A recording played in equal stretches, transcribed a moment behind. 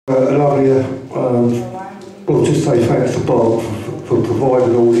lovely, well, just say thanks to Bob for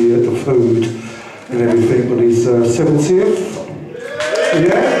providing all the food and everything on his 70th.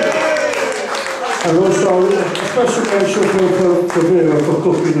 Yeah? And also a special mention for Vera for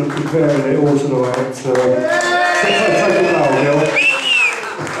cooking and preparing it all tonight. So take it now, Neil.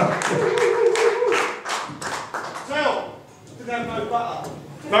 Phil, did they have no butter?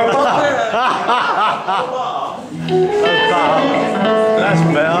 No butter? That's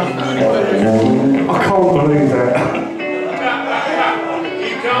better. I can't believe that.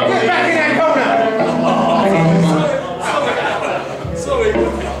 You can't get back in that corner! Sorry.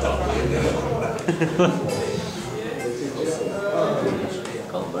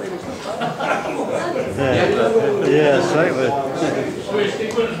 Yeah, slightly.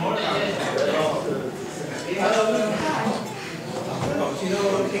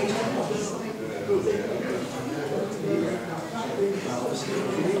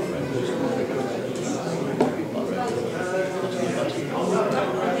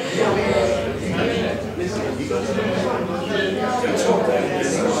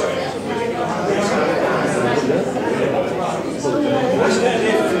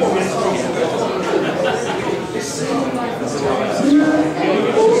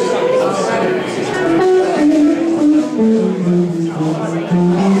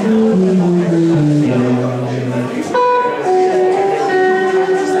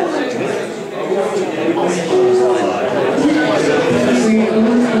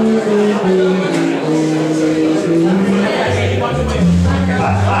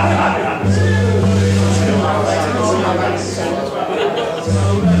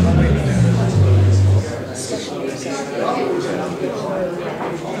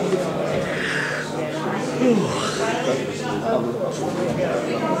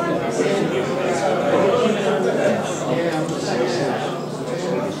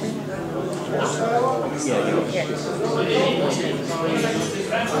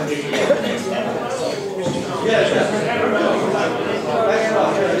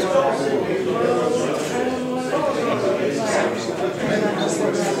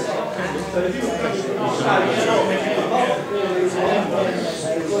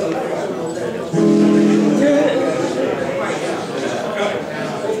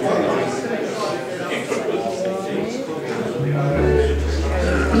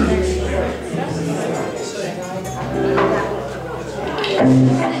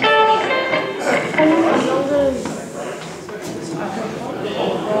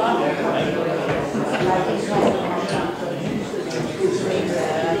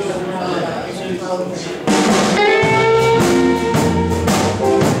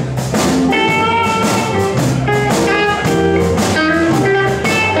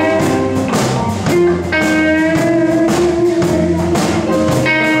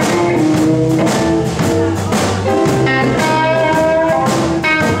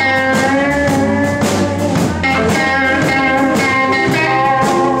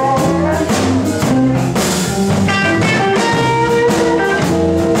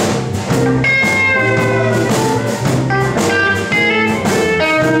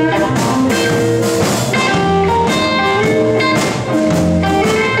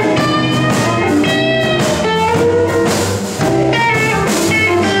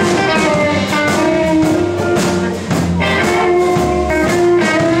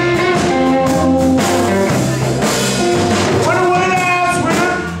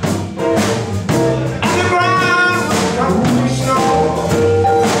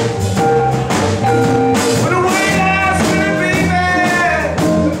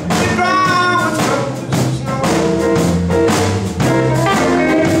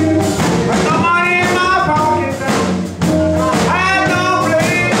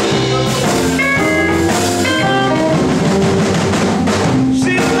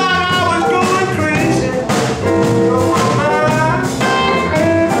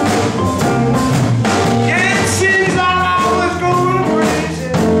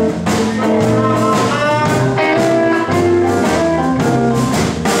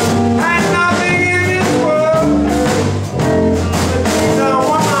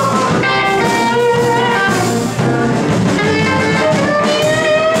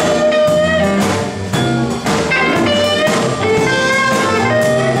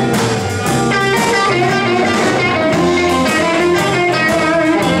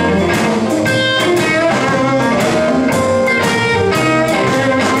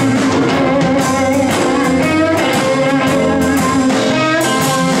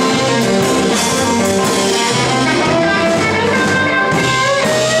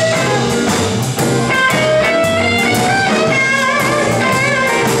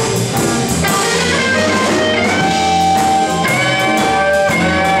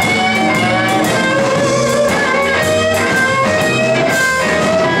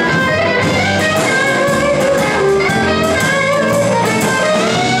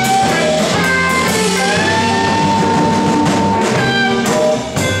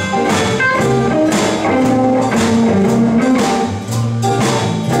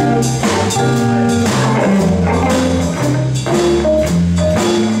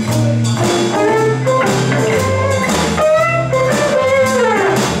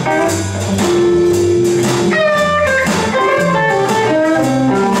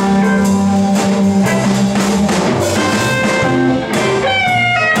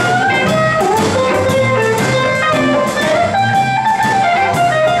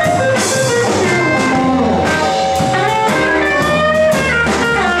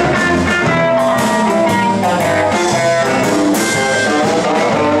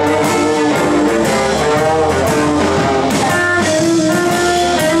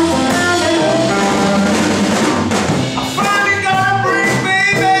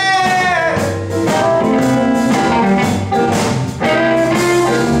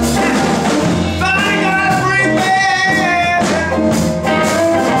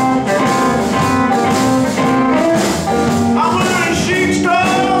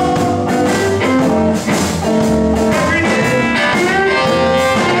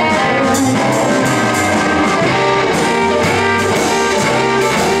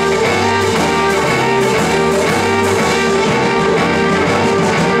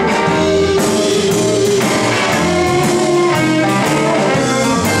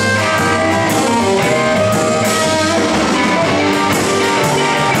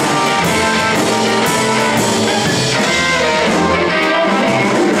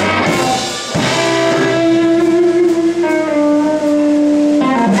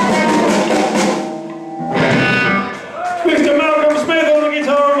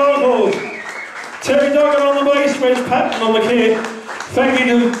 Martin on the kit.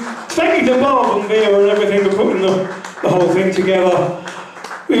 Thank you to Bob and Vera and everything for putting the whole thing together.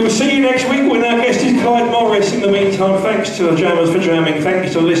 We will see you next week when our guest is Clyde Morris. In the meantime, thanks to the jammers for jamming,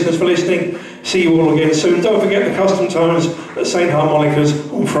 thanks to the listeners for listening. See you all again soon. Don't forget the custom times at St Harmonicas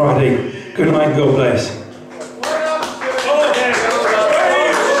on Friday. Good night and God bless.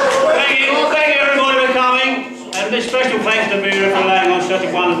 Thank you everybody for coming, and a special thanks to Vera for laying on such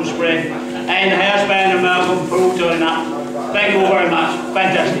a wonderful spread, and the house band and Malcolm for all turning up. Thank you all very much.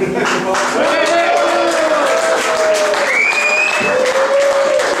 Fantastic.